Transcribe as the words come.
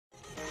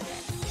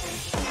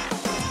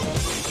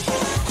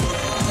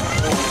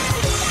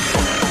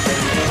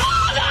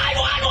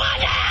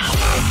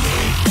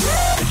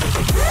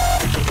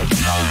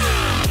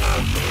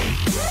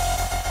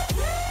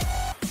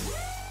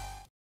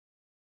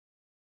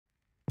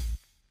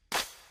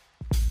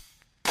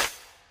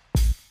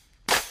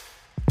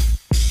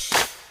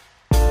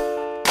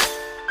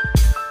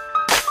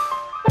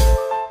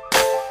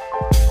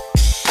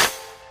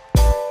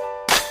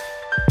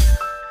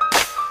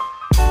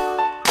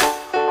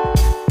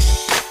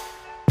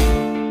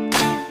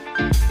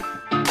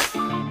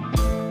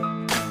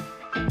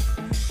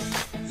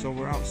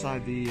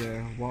outside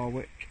the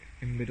Warwick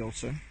in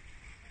Middleton.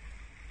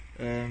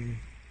 It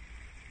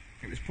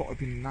was put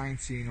up in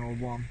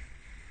 1901,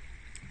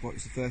 but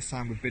it's the first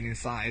time we've been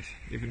inside,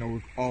 even though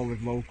we all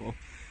live local.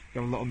 We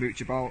have a little mooch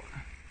about.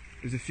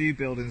 There's a few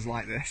buildings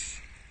like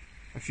this,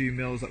 a few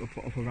mills that were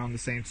put up around the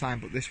same time,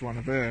 but this one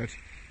I've heard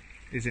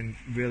is in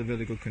really,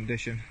 really good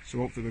condition. So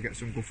hopefully we'll get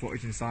some good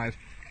footage inside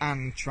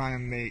and try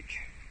and make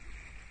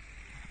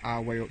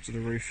our way up to the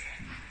roof.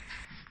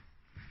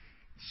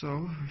 So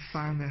we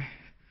finally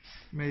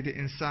made it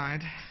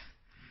inside.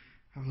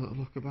 Have a little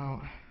look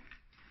about.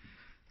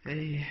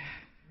 Hey.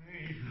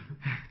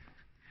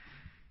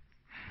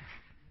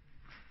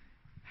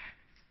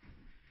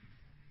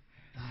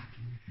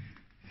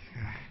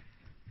 Yeah.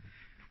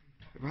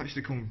 We've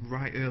actually come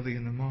right early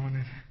in the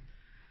morning.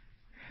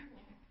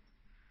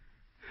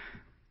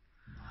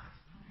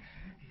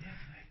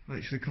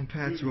 Literally,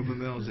 compared to other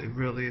mills, it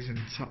really is in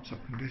top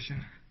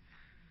condition.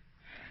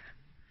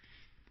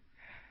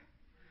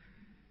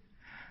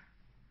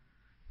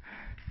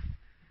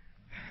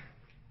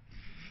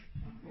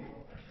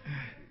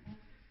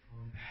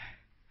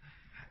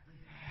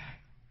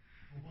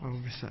 Our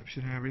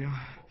reception area. I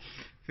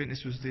think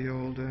this was the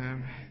old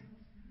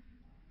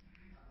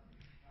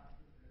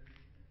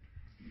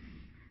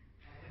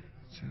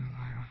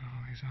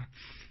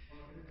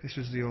this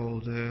was the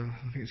old I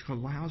think it's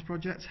called Lighthouse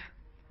Project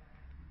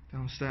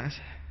downstairs.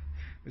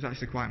 It was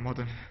actually quite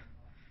modern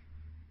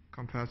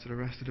compared to the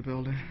rest of the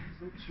building.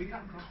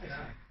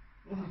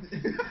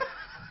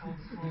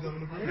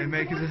 Hey,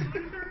 make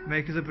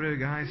us a brew,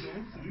 guys.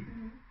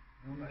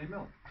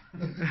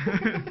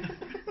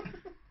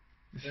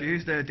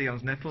 She's there,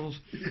 Dion's nipples.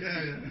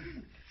 Yeah.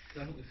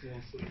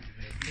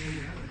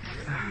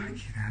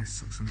 It's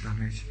took some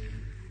damage.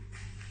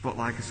 But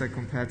like I said,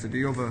 compared to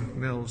the other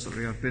mills that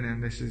we have been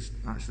in, this is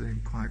actually in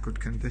quite good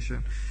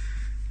condition.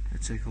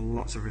 It takes a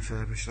lot to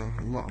refurbish though,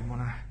 a lot of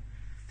money.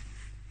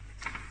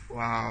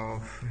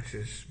 Wow, this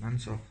is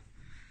mental.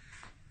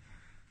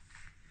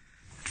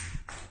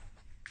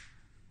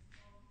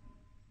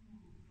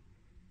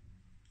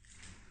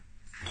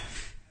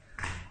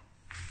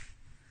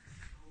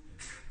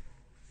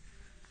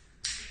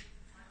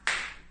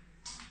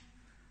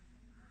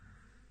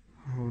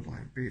 Oh,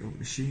 like beat up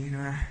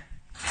machinery.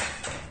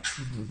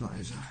 That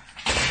is a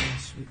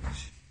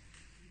switch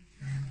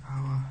and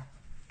power.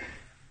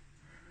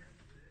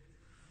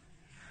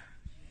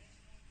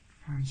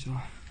 And so,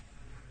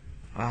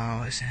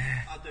 wow, it's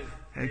here. I do.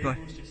 Hey, go.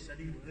 Just said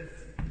he would it.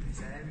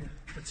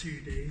 For 2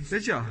 days.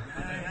 Did you?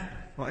 Yeah.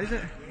 What is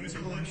it?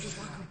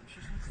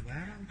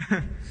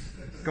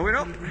 Going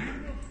up?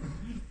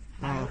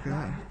 Oh,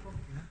 okay.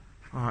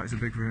 Oh, it's a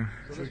big room.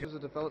 So this is a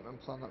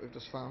development plan that we've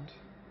just found.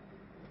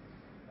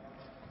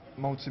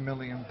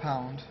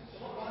 Multi-million-pound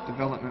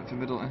development for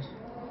Middleton.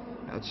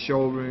 It had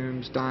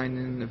showrooms,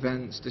 dining,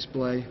 events,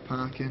 display,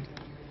 parking.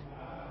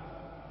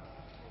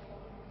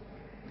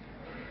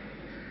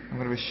 I'm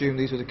going to assume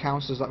these were the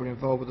councillors that were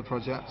involved with the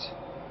project,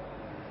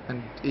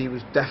 and he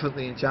was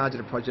definitely in charge of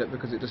the project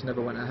because it just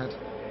never went ahead.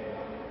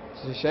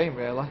 It's a shame,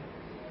 really.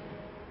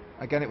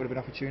 Again, it would have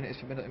been opportunities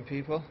for Middleton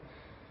people,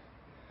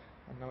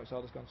 and now it's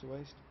all just gone to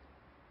waste.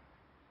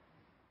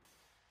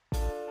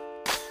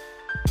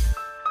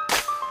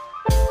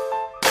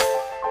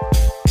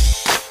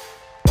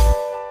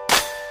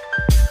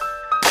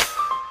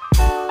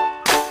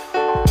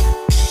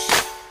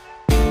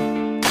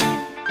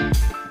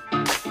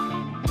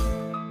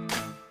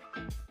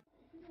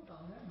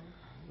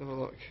 Have a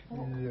look.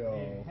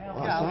 Yo.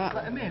 What's that?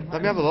 Let me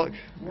have a look.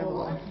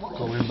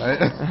 Go in, mate.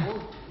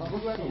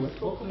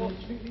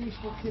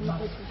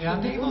 Yeah, I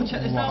think we'll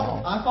check this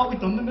out. I thought we'd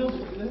done the mills.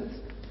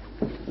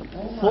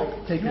 Fuck,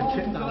 taking a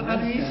trip down there.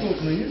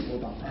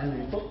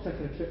 Fuck,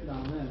 taking a trip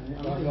down there, mate.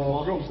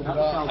 That's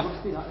how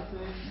rusty that is,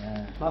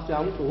 mate. That's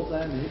how we thought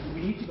there, mate.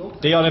 We need to go.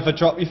 Dion, if I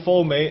drop your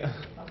phone, mate.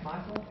 That's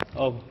my fault.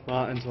 Oh,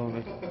 Martin's on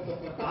me.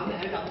 I'm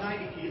 90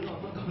 kilos,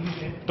 I'm not coming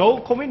in.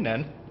 Don't come in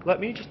then. Let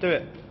me just do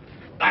it.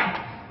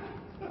 Bang!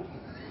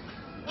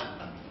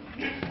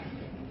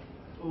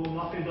 Oh,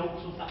 nothing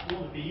else was that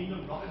one beam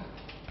and rotten.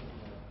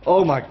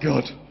 Oh my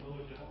god.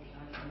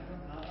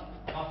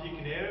 After you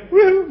can hear him.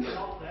 Woohoo!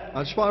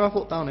 I just want to have a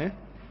look down here.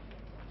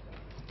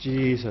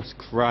 Jesus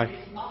Christ.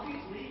 It's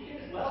leaking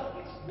as well.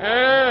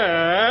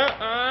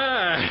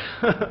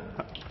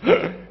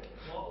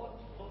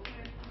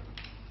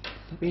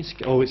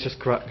 Oh, it's just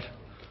cracked.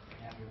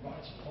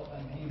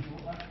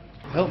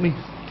 Help me.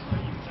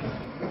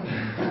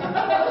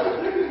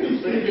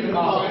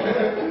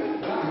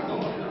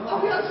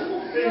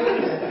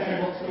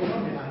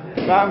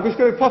 Right, I'm just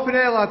going to pop in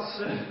here,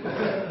 lads.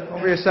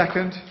 Won't be a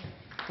second.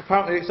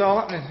 Apparently it's all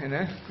happening in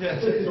here. Yeah,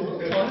 it's all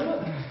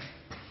toilet.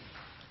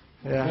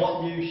 Yeah.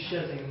 What you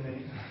shitting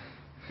me?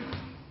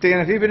 Dean,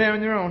 have you been here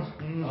on your own?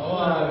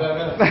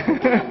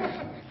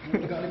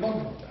 You got any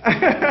bombs?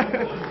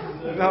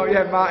 No,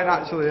 yeah, Martin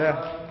actually,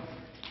 yeah.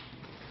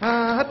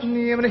 I'm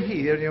going to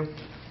hear you.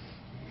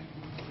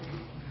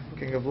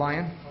 King of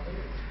Lion.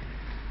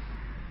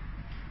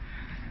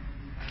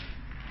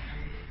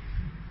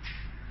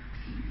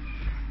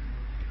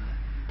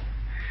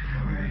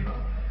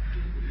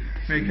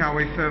 make our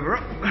way further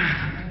up.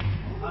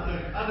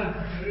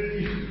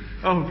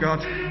 Oh God.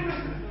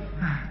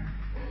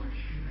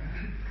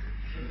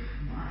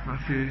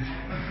 Matthew's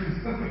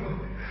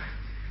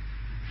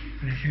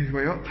making his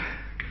way up.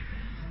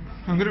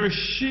 I'm going to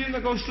assume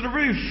that goes to the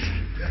roof.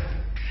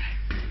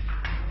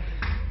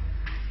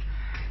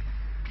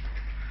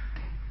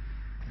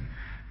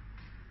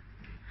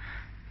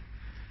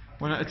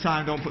 One at a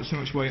time, don't put so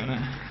much weight on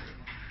it.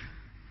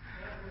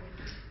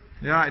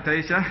 You alright,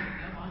 Deja?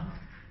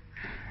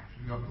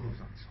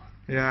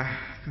 Yeah,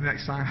 for the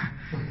next time.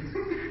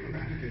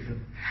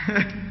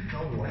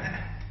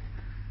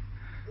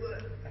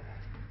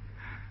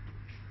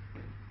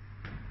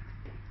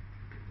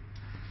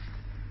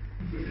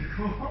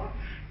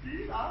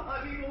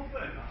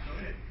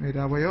 Made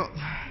our way up.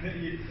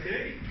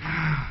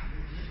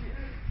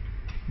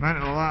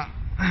 Mental that.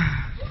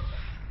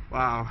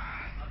 Wow.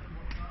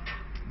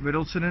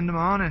 Middleton in the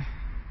morning.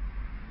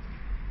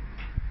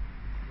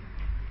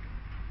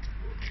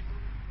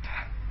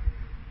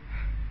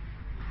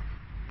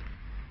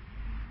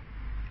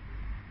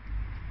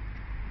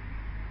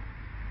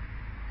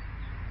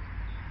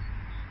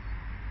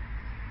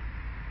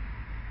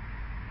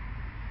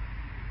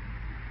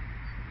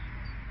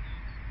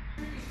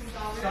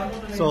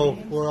 So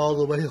we're all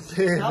the way up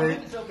here,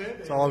 mate.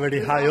 It's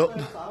already high up.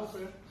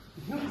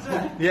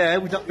 Yeah,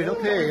 we've not been up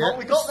here yet.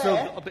 We got there.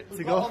 Still got a bit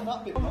to go.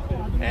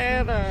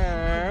 Hey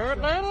there.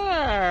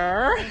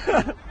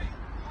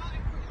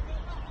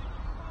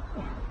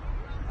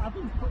 I've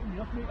been putting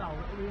you up, mate, now.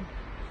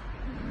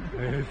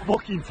 It's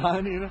fucking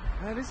tiny, isn't it?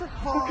 Man, it's a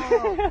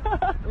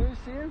hot.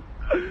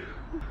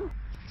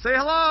 Say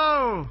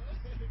hello.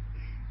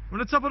 We're on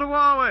the top of the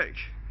Warwick.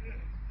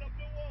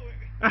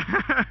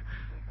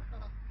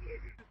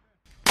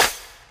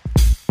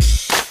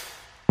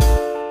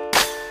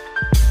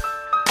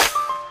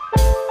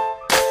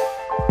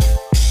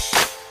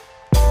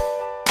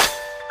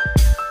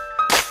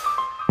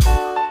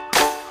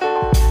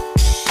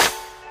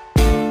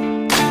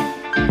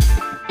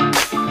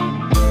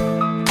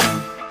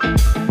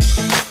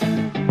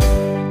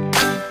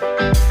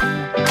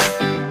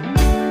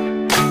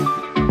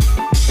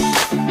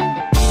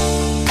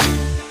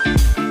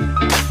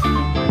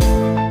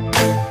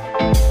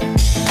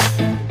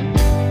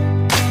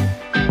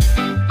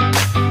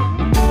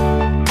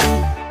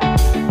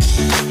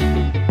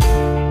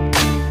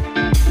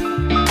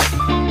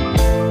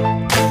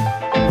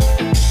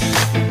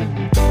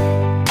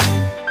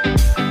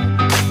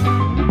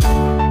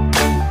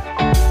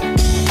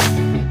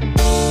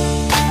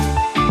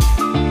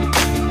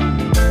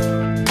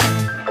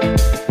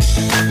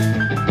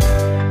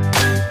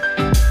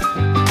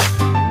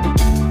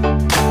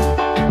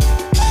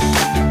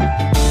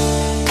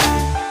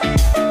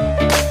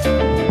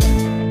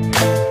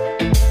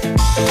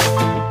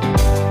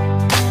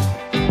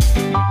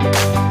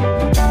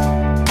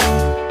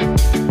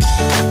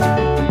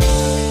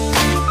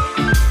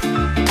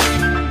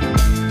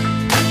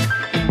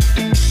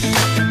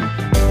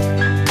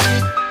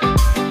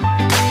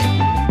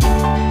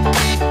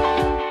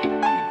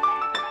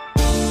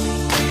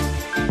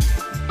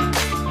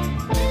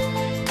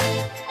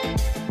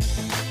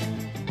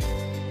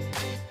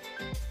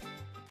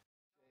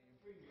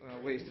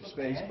 Waste of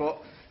space, but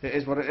it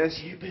is what it is.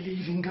 Do you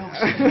believe in ghosts?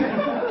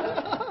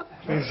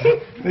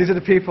 These are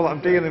the people that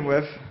I'm dealing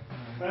with.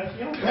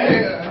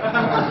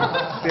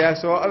 Yeah,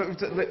 so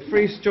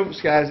 3 jump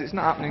scares, it's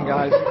not happening,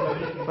 guys.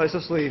 Let's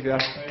just leave,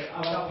 yeah.